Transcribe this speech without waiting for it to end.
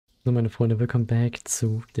So, meine Freunde, willkommen back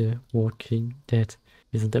zu The Walking Dead.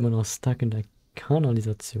 Wir sind immer noch stuck in der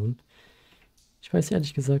Kanalisation. Ich weiß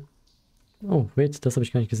ehrlich gesagt... Oh, wait, das habe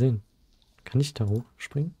ich gar nicht gesehen. Kann ich da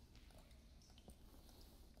hochspringen?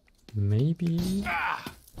 Maybe...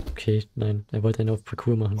 Okay, nein, er wollte einen auf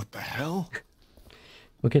Parkour machen. What the hell?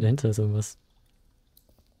 Okay, dahinter ist irgendwas.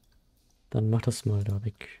 Dann mach das mal da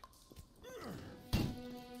weg.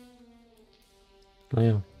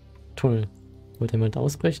 Naja, Tunnel. Wollte jemand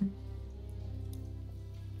ausbrechen?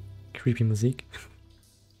 Creepy Musik.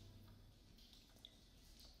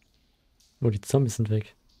 Oh, die Zombies sind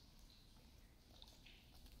weg.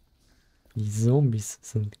 Die Zombies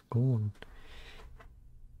sind gone.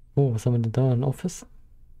 Oh, was haben wir denn da? Ein Office?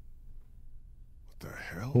 What the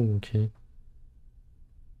hell? Oh, okay.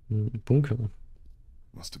 Ein Bunker.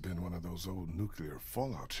 Must have been one of those old nuclear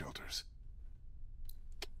fallout shelters.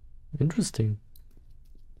 Interesting.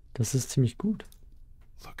 Das ist ziemlich gut.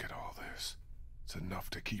 Look at all this. It's enough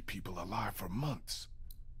to keep people alive for months.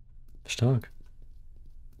 Stark.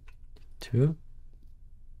 Tür.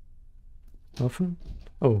 Offen.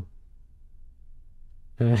 Oh.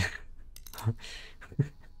 Äh.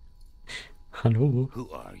 Hallo.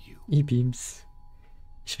 Who are you? E-Beams.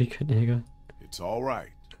 Ich will keinen Ärger. It's all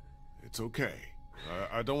right. It's okay.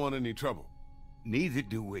 I don't want any trouble. Neither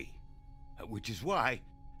do we. Which is why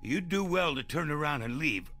you'd do well to turn around and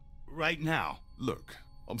leave right now. Look,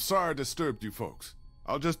 I'm sorry I disturbed you folks.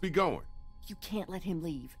 I'll just be going. You can't let him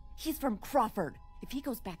leave. He's from Crawford. If he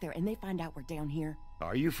goes back there and they find out we're down here...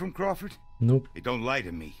 Are you from Crawford? Nope. Hey, don't lie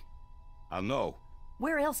to me. I'll know.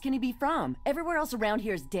 Where else can he be from? Everywhere else around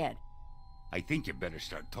here is dead. I think you better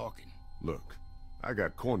start talking. Look, I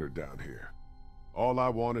got cornered down here. All I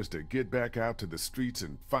want is to get back out to the streets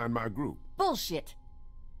and find my group. Bullshit!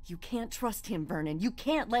 You can't trust him, Vernon. You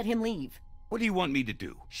can't let him leave. What do you want me to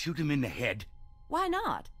do? Shoot him in the head? Why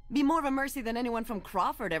not? Be more of a mercy than anyone from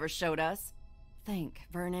Crawford ever showed us. Think,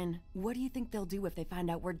 Vernon. What do you think they'll do if they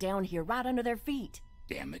find out we're down here right under their feet?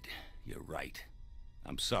 Damn it, you're right.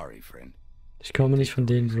 I'm sorry, friend. Ich komme nicht von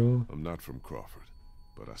denen, Bro. I'm not from Crawford,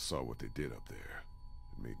 but I saw what they did up there.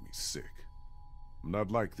 It made me sick. I'm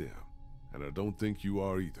not like them, and I don't think you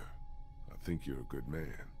are either. I think you're a good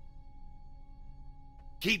man.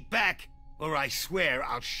 Keep back, or I swear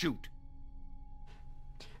I'll shoot.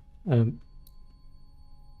 I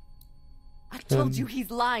told you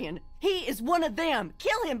he's lying. He is one of them.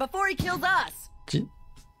 Kill him before he kills us.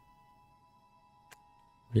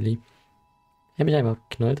 Really? Er hat mich einfach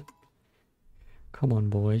geknallt. Come on,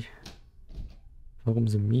 boy. Warum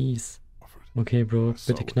so mies? Okay, Bro,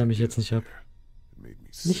 bitte knall mich jetzt nicht ab.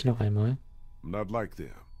 Nicht noch einmal. I'm not like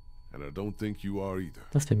them, and I don't think you are either.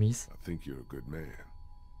 Das wäre mies. I think you're a good man.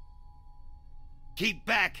 Keep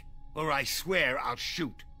back, or I swear I'll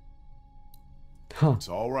shoot. Ha. It's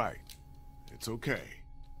all right. It's okay.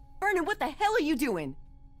 Vernon, what the hell are you doing?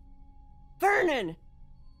 Vernon!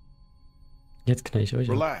 Jetzt knall ich euch ab.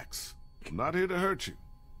 Relax. I'm not here to hurt you.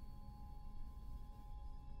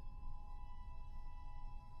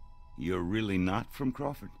 You're really not from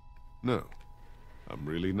Crawford? No, I'm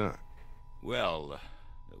really not. Well,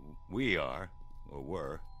 we are, or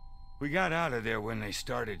were. We got out of there when they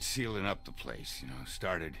started sealing up the place,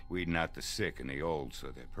 started weeding out the sick and the old so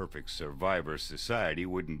the perfect survivor society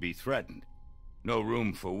wouldn't be threatened. No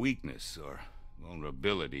room for weakness or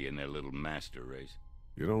vulnerability in their little master race.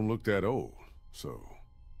 You don't look that old, so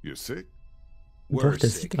you're sick? We're Doch, der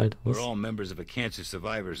sick. sieht alt aus. We're all members of a cancer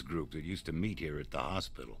survivors group that used to meet here at the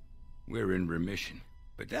hospital. We're in remission.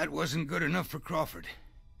 But that wasn't good enough for Crawford.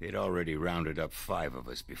 They'd already rounded up 5 of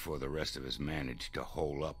us before the rest of us managed to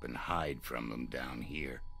hole up and hide from them down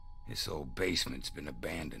here. This old basement's been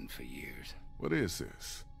abandoned for years. What is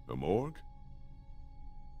this? A morgue?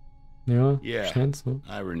 Ja, Yeah, scheint so.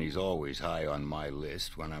 irony's always high on my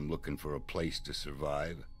list when I'm looking for a place to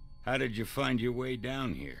survive. How did you find your way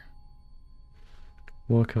down here?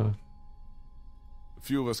 Walker. A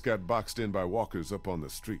few of us got boxed in by walkers up on the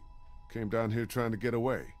street. Came down here trying to get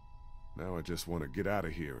away. Now I just want to get out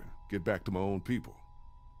of here and get back to my own people.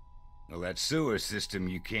 Well, that sewer system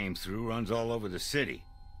you came through runs all over the city.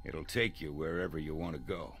 It'll take you wherever you want to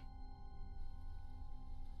go.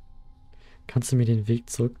 Kannst du mir den Weg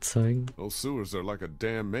zurück zeigen? Those sewers are like a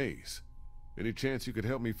damn maze. Any chance you could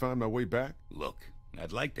help me find my way back? Look,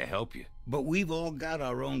 I'd like to help you, but we've all got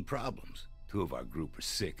our own problems. 2 of our group are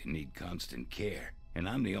sick and need constant care, and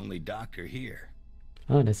I'm the only doctor here.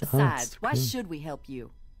 Ah, der ist Besides, Arzt. why Okay. should we help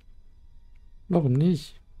you? Warum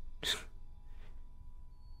nicht?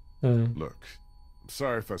 Look, I'm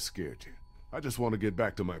sorry if I scared you. I just want to get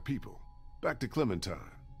back to my people. Back to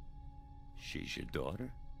Clementine. She's your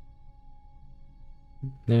daughter?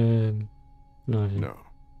 Nein. No.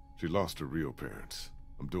 She lost her real parents.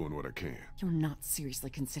 I'm doing what I can. You're not seriously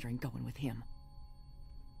considering going with him.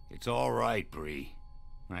 It's all right, Bree.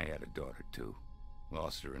 I had a daughter, too.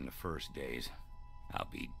 Lost her in the first days. I'll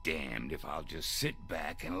be damned if I'll just sit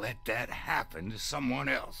back and let that happen to someone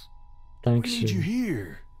else. We need you Dankeschön.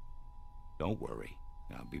 here. Don't worry.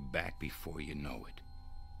 I'll be back before you know it.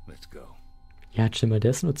 Let's go. Ja, chill mal,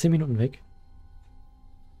 der ist nur 10 Minuten weg.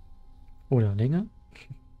 Oder länger?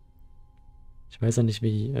 Ich weiß ja nicht,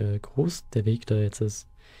 wie groß der Weg da jetzt ist,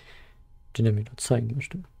 den er mir nur zeigen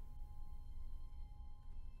möchte.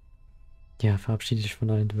 Ja, verabschiede dich von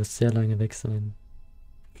allen, du wirst sehr lange weg sein.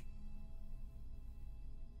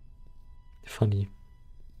 Funny.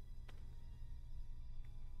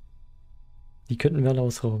 Die könnten wir alle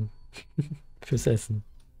ausrauben. Fürs Essen.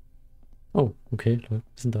 Oh, okay, Leute, wir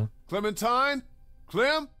sind da. Clementine?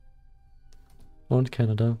 Clem? Und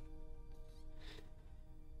keiner da.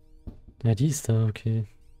 Ja, die ist da, okay.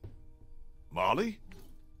 Molly?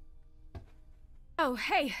 Oh,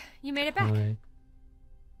 hey, you made it back. Hi.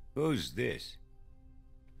 Who's this?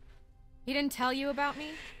 He didn't tell you about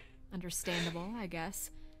me? Understandable, I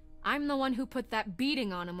guess. I'm the one who put that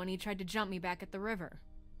beating on him when he tried to jump me back at the river.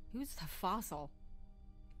 Who's the fossil?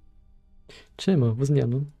 Chill mal, wo sind die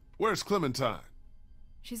anderen? Where's Clementine?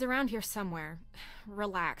 She's around here somewhere.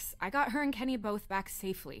 Relax, I got her and Kenny both back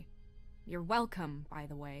safely. You're welcome, by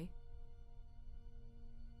the way.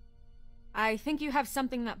 I think you have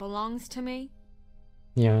something that belongs to me.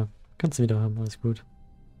 Ja, kannst du wieder haben, alles gut.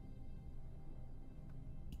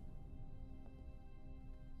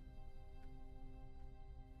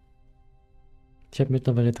 Ich habe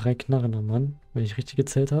mittlerweile 3 Knarren am Mann, wenn ich richtig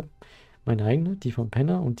gezählt habe. Meine eigene, die vom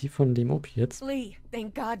Penner und die von dem Opi jetzt. Lee,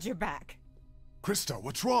 thank God you're back. Krista,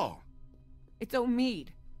 what's wrong? It's Omid.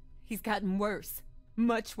 He's gotten worse.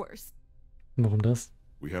 Much worse. Warum das?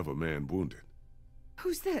 We have a man wounded.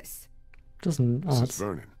 Who's this? Das ist ein This is Arzt.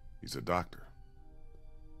 Vernon. He's a doctor.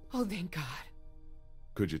 Oh, thank God.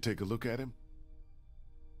 Could you take a look at him?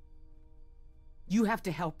 You have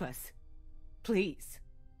to help us. Please.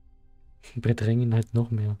 Bedrängen ihn halt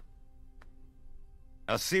noch mehr.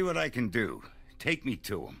 I'll see what I can do. Take me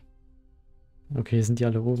to him. Okay, sind die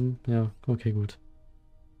alle oben? Ja, okay, gut.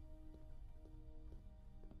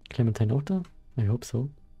 Clementine auch da? I hope so.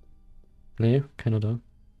 Nee, keiner da.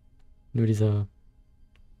 Nur dieser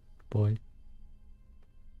Boy.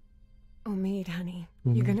 Omid, honey.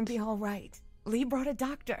 You're gonna be all right. Lee brought a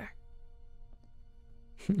doctor.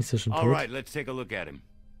 Ist er schon All tot? right, let's take a look at him.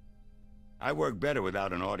 I work better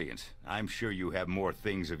without an audience. I'm sure you have more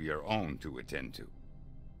things of your own to attend to.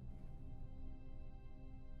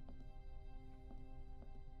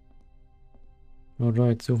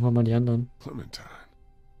 Alright, suchen wir mal die anderen. Clementine.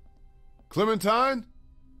 Clementine?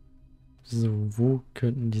 So, wo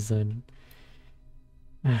könnten die sein?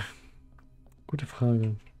 Gute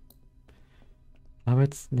Frage. Aber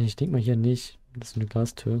jetzt, nee, ich denke mal hier nicht. Das ist eine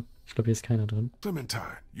Glastür. Ich glaube, hier ist keiner drin.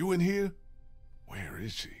 Clementine, you in here? Where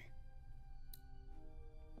is she?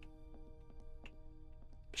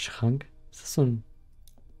 Schrank? Ist das so ein...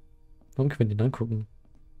 Warum können wir den angucken?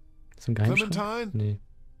 So ein Geheimschrank? Clementine? Nee.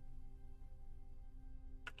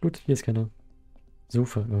 Gut, hier ist keiner.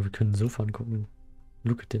 Sofa. Oh, wir können ein Sofa angucken.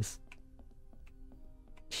 Look at this.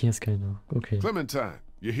 Hier ist keiner. Okay. Clementine,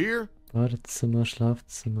 you here? Badezimmer,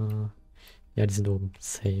 Schlafzimmer. Ja, die sind oben.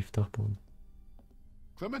 Safe, Dachboden.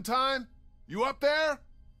 Clementine? You up there?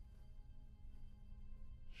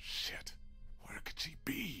 Shit. Where could she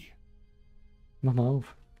be? Mach mal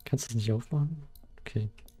auf. Kannst du das nicht aufmachen? Okay.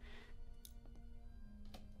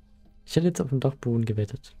 Ich hätte jetzt auf dem Dachboden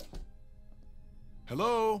gewettet.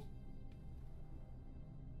 Hello?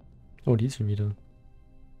 Oh, die ist schon wieder.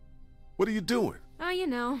 What are you doing? Oh, you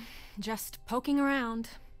know, just poking around.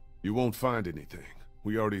 You won't find anything.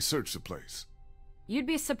 We already searched the place. You'd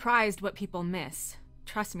be surprised what people miss.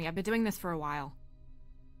 Trust me, I've been doing this for a while.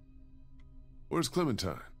 Where's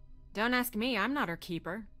Clementine? Don't ask me, I'm not her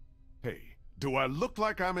keeper. Hey, do I look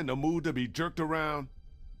like I'm in the mood to be jerked around?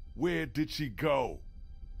 Where did she go?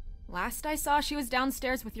 Last I saw, she was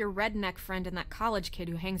downstairs with your redneck friend and that college kid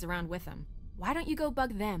who hangs around with him. Why don't you go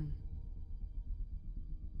bug them?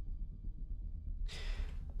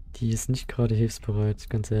 Die ist nicht gerade hilfsbereit,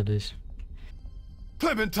 ganz ehrlich.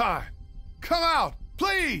 Clementine! Come out,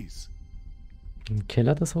 please! Im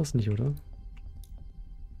Keller das Haus nicht, oder?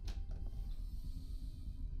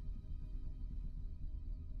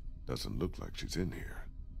 Doesn't look like she's in here.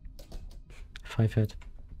 Pfeifert.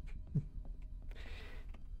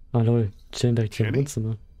 Ah lol, chillen direkt hier im Kenny?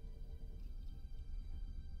 Wohnzimmer.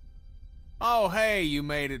 Oh, hey, you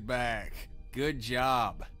made it back. Good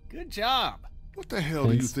job. Good job. What the hell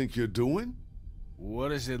do you Thanks. think you're doing? What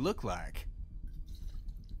does it look like?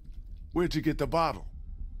 Where'd you get the bottle?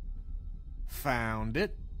 Found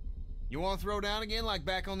it. You want to throw down again like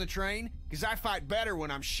back on the train? Because I fight better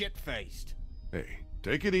when I'm shit-faced. Hey,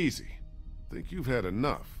 take it easy. Think you've had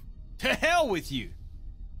enough. To hell with you!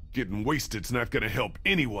 Getting wasted's not gonna help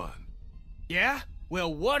anyone. Yeah?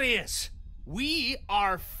 Well, what is? We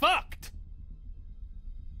are fucked!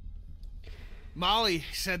 Molly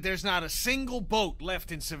said there's not a single boat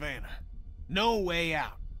left in Savannah. No way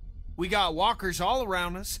out. We got walkers all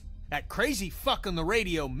around us, that crazy fuck on the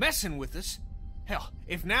radio messing with us. Hell,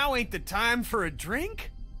 if now ain't the time for a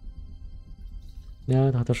drink? Ja,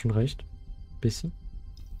 da hat er schon recht. Bisschen.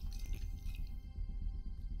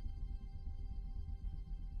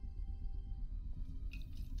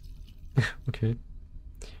 Okay.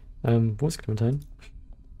 Wo ist Clementine?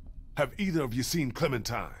 Have either of you seen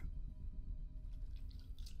Clementine?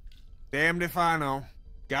 Damned if I know.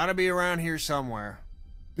 Gotta be around here somewhere.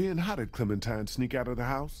 Ben, how did Clementine sneak out of the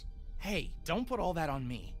house? Hey, don't put all that on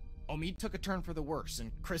me. Omid took a turn for the worse,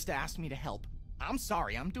 and Krista asked me to help. I'm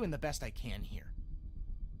sorry, I'm doing the best I can here.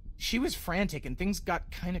 She was frantic, and things got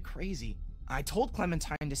kinda crazy. I told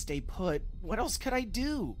Clementine to stay put. What else could I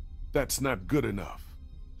do? That's not good enough.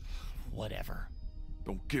 Whatever.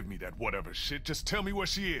 Don't give me that whatever shit. Just tell me where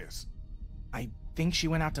she is. I think she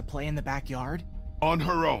went out to play in the backyard. On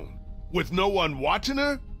her own. With no one watching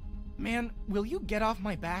her? Man, will you get off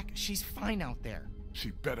my back? She's fine out there.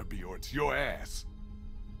 She better be or it's your ass.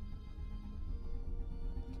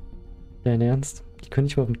 Dein Ernst? Die können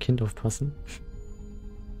nicht mal auf ein Kind aufpassen.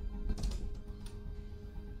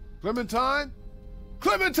 Clementine?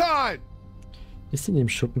 Clementine! Ist sie in dem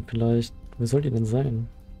Schuppen vielleicht? Wo soll die denn sein?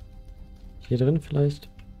 Hier drin vielleicht?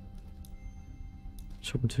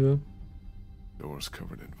 Schuppentür. Door's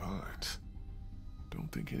covered in vines.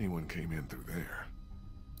 Don't think anyone came in through there.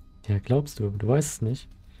 Ja, glaubst du, aber du weißt es nicht.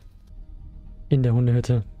 In der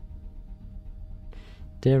Hundehütte.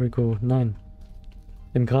 There we go. Nein.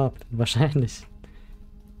 Im Grab. Wahrscheinlich.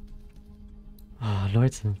 Ah,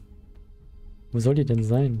 Leute. Wo soll die denn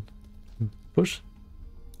sein? Im Busch?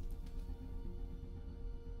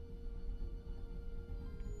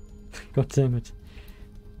 Goddammit.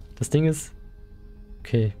 Das Ding ist...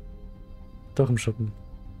 Okay. Doch im Schuppen.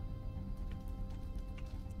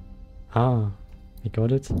 Ah. I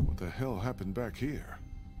got it. What the hell happened back here?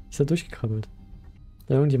 Ist er durchgekrabbelt?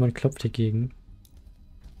 Da irgendjemand klopft hier gegen.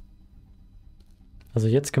 Also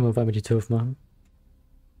jetzt können wir auf einmal die Tür aufmachen.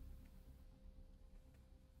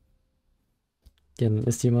 Ja, dann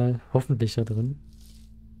ist die mal hoffentlich da drin.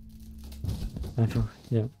 Einfach,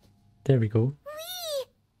 ja. There we go.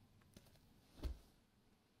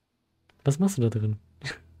 Was machst du da drin?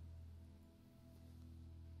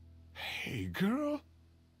 Hey, girl?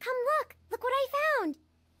 Come look! Look what I found!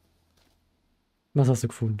 Was hast du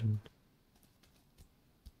gefunden?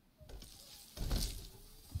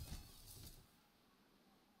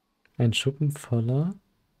 Ein Schuppen voller...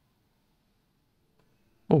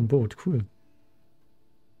 Oh, ein Boot, cool.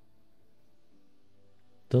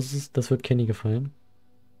 Das wird Kenny gefallen.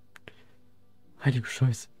 Heilige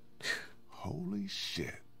Scheiße. Holy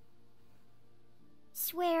shit.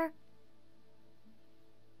 Swear.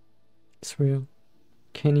 Swear.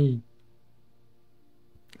 Kenny.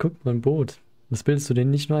 Guck mal, ein Boot. Was bildest du denn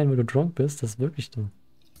nicht nur ein, weil du drunk bist? Das ist wirklich da.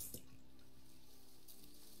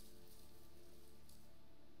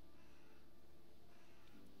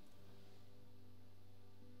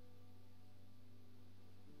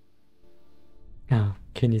 Ja,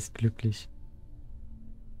 Kenny ist glücklich.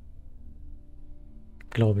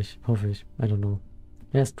 Glaube ich, hoffe ich. I don't know.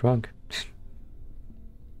 Er ist drunk.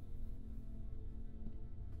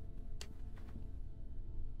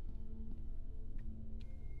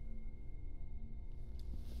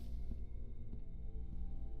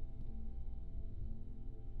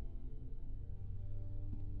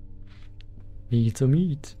 Wie geht's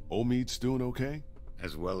Omid? Omid's doing okay?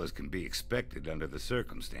 As well as can be expected under the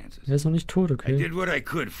circumstances. Er ist noch nicht tot, I okay? did what I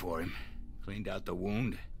could for him. Cleaned out the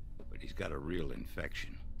wound, but he's got a real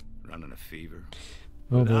infection. Running a fever.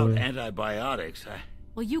 Oh Without boy. antibiotics,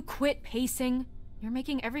 Will you quit pacing? You're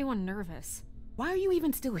making everyone nervous. Why are you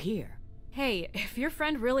even still here? Hey, if your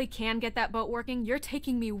friend really can get that boat working, you're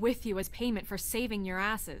taking me with you as payment for saving your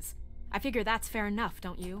asses. I figure that's fair enough,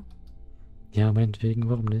 don't you? Ja, meinetwegen,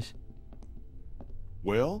 warum nicht?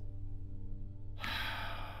 Well?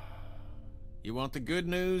 You want the good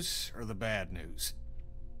news or the bad news?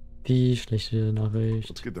 Die schlechte Let's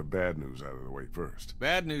Nachricht. get the bad news out of the way first.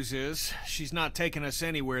 Bad news is, she's not taking us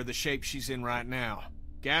anywhere the shape she's in right now.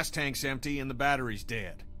 Gas tank's empty and the battery's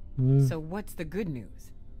dead. Hm. So what's the good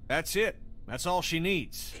news? That's it. That's all she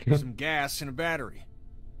needs. Some gas and a battery.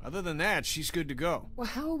 Other than that, she's good to go. Well,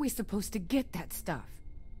 how are we supposed to get that stuff?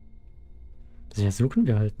 Ja, suchen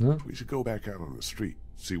wir halt, ne? We should go back out on the street,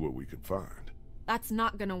 see what we could find. That's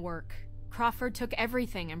not gonna work. Crawford took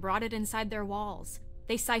everything and brought it inside their walls.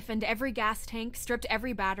 They siphoned every gas tank, stripped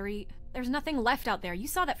every battery. There's nothing left out there. You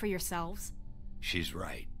saw that for yourselves. She's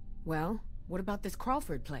right. Well, what about this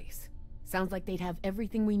Crawford place? Sounds like they'd have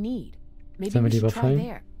everything we need. Maybe Sollen wir we die should try überfallen?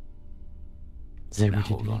 there. Sehr Now gute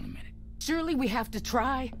hold Idee. on a minute. Surely we have to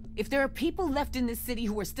try. If there are people left in this city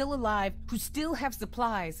who are still alive, who still have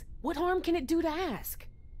supplies, what harm can it do to ask?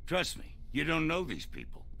 Trust me, you don't know these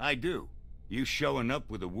people. I do. You showing up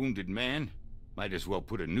with a wounded man, might as well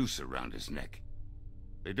put a noose around his neck.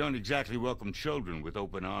 They don't exactly welcome children with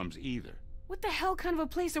open arms either. What the hell kind of a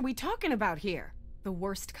place are we talking about here? The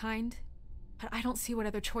worst kind? But I don't see what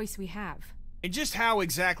other choice we have. And just how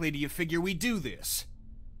exactly do you figure we do this?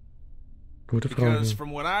 Gute Because Frage.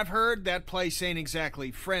 from what I've heard, that place ain't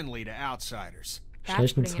exactly friendly to outsiders.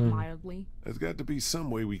 That's Schleichen putting it Zahlen. mildly. There's got to be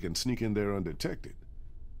some way we can sneak in there undetected.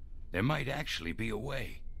 There might actually be a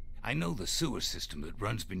way. I know the sewer system that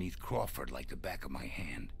runs beneath Crawford like the back of my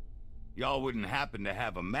hand. Y'all wouldn't happen to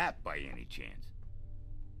have a map by any chance?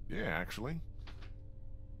 Yeah, actually.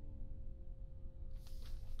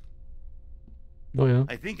 Oh ja.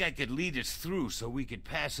 I think I could lead us through so we could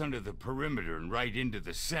pass under the perimeter and right into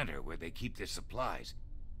the center where they keep their supplies.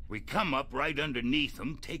 We come up right underneath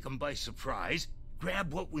them, take them by surprise,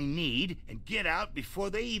 grab what we need, and get out before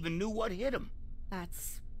they even knew what hit them.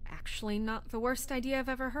 That's actually not the worst idea I've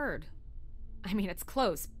ever heard. I mean, it's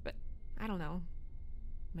close, but I don't know.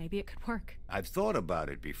 Maybe it could work. I've thought about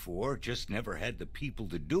it before, just never had the people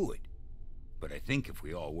to do it. But I think if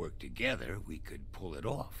we all work together, we could pull it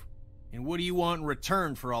off. And what do you want in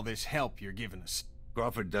return for all this help you're giving us?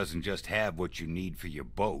 Crawford doesn't just have what you need for your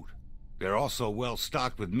boat. They're also well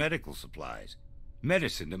stocked with medical supplies.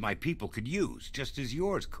 Medicine that my people could use, just as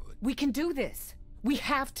yours could. We can do this. We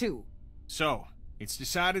have to. So, it's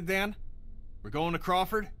decided then? We're going to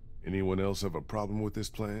Crawford? Anyone else have a problem with this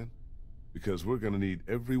plan? Because we're gonna need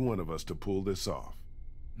every one of us to pull this off.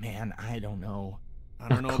 Man, I don't know. I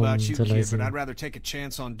don't know Ach, about komm, you, sei kid, leise. but I'd rather take a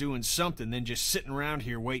chance on doing something than just sitting around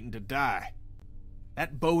here waiting to die.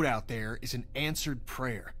 That boat out there is an answered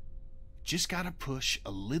prayer. Just gotta push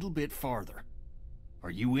a little bit farther. Are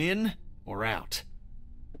you in or out?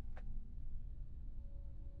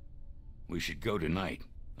 We should go tonight,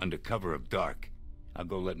 under cover of dark. I'll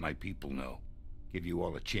go let my people know. Give you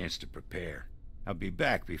all a chance to prepare. I'll be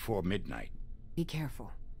back before midnight. Be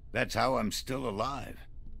careful. That's how I'm still alive.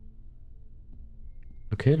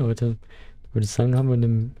 Okay, Leute. Würde ich sagen, haben wir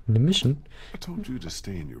eine Mission I told you to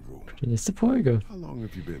stay in your room. für die nächste Folge. How long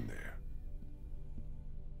have you been there?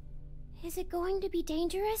 Is it going to be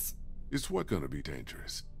dangerous? Is what gonna be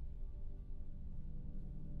dangerous?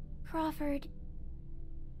 Crawford,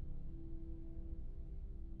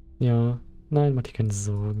 Ja. Nein, mach dir keine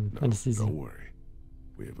Sorgen. No, Alles easy. don't worry.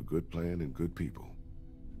 We have a good plan and good people.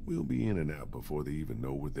 We'll be in and out before they even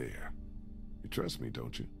know we're there. You trust me,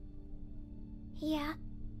 don't you? yeah,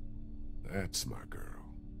 That's my girl.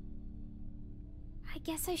 I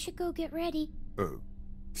guess I should go get ready.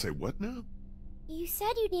 Say what now? You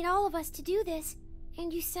said you'd need all of us to do this,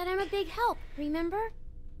 and you said I'm a big help, remember?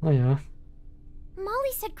 Ah ja.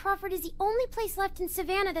 Molly said Crawford is the only place left in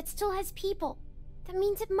Savannah that still has people. That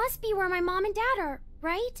means it must be where my mom and dad are,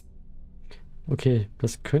 right? Okay,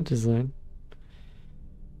 das könnte sein.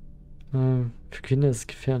 Für Kinder ist es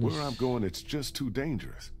gefährlich. Where I'm going, it's just too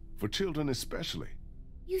dangerous. For children especially.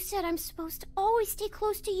 You said I'm supposed to always stay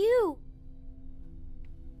close to you.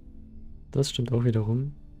 Das stimmt auch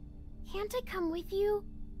wiederum. Can't I come with you?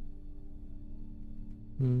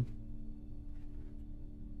 Hm.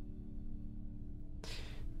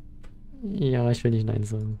 Ja, ich will nicht Nein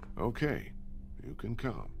sagen. Okay, you can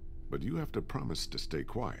come. But you have to promise to stay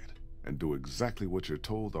quiet and do exactly what you're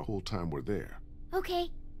told the whole time we're there. Okay,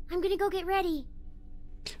 I'm gonna go get ready.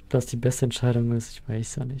 Ob das die beste Entscheidung ist, ich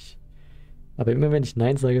weiß ja nicht. Aber immer wenn ich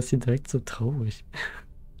Nein sage, ist sie direkt so traurig.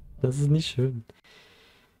 Das ist nicht schön.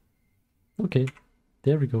 Okay,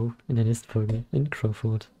 there we go. In der nächsten Folge in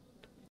Crawford.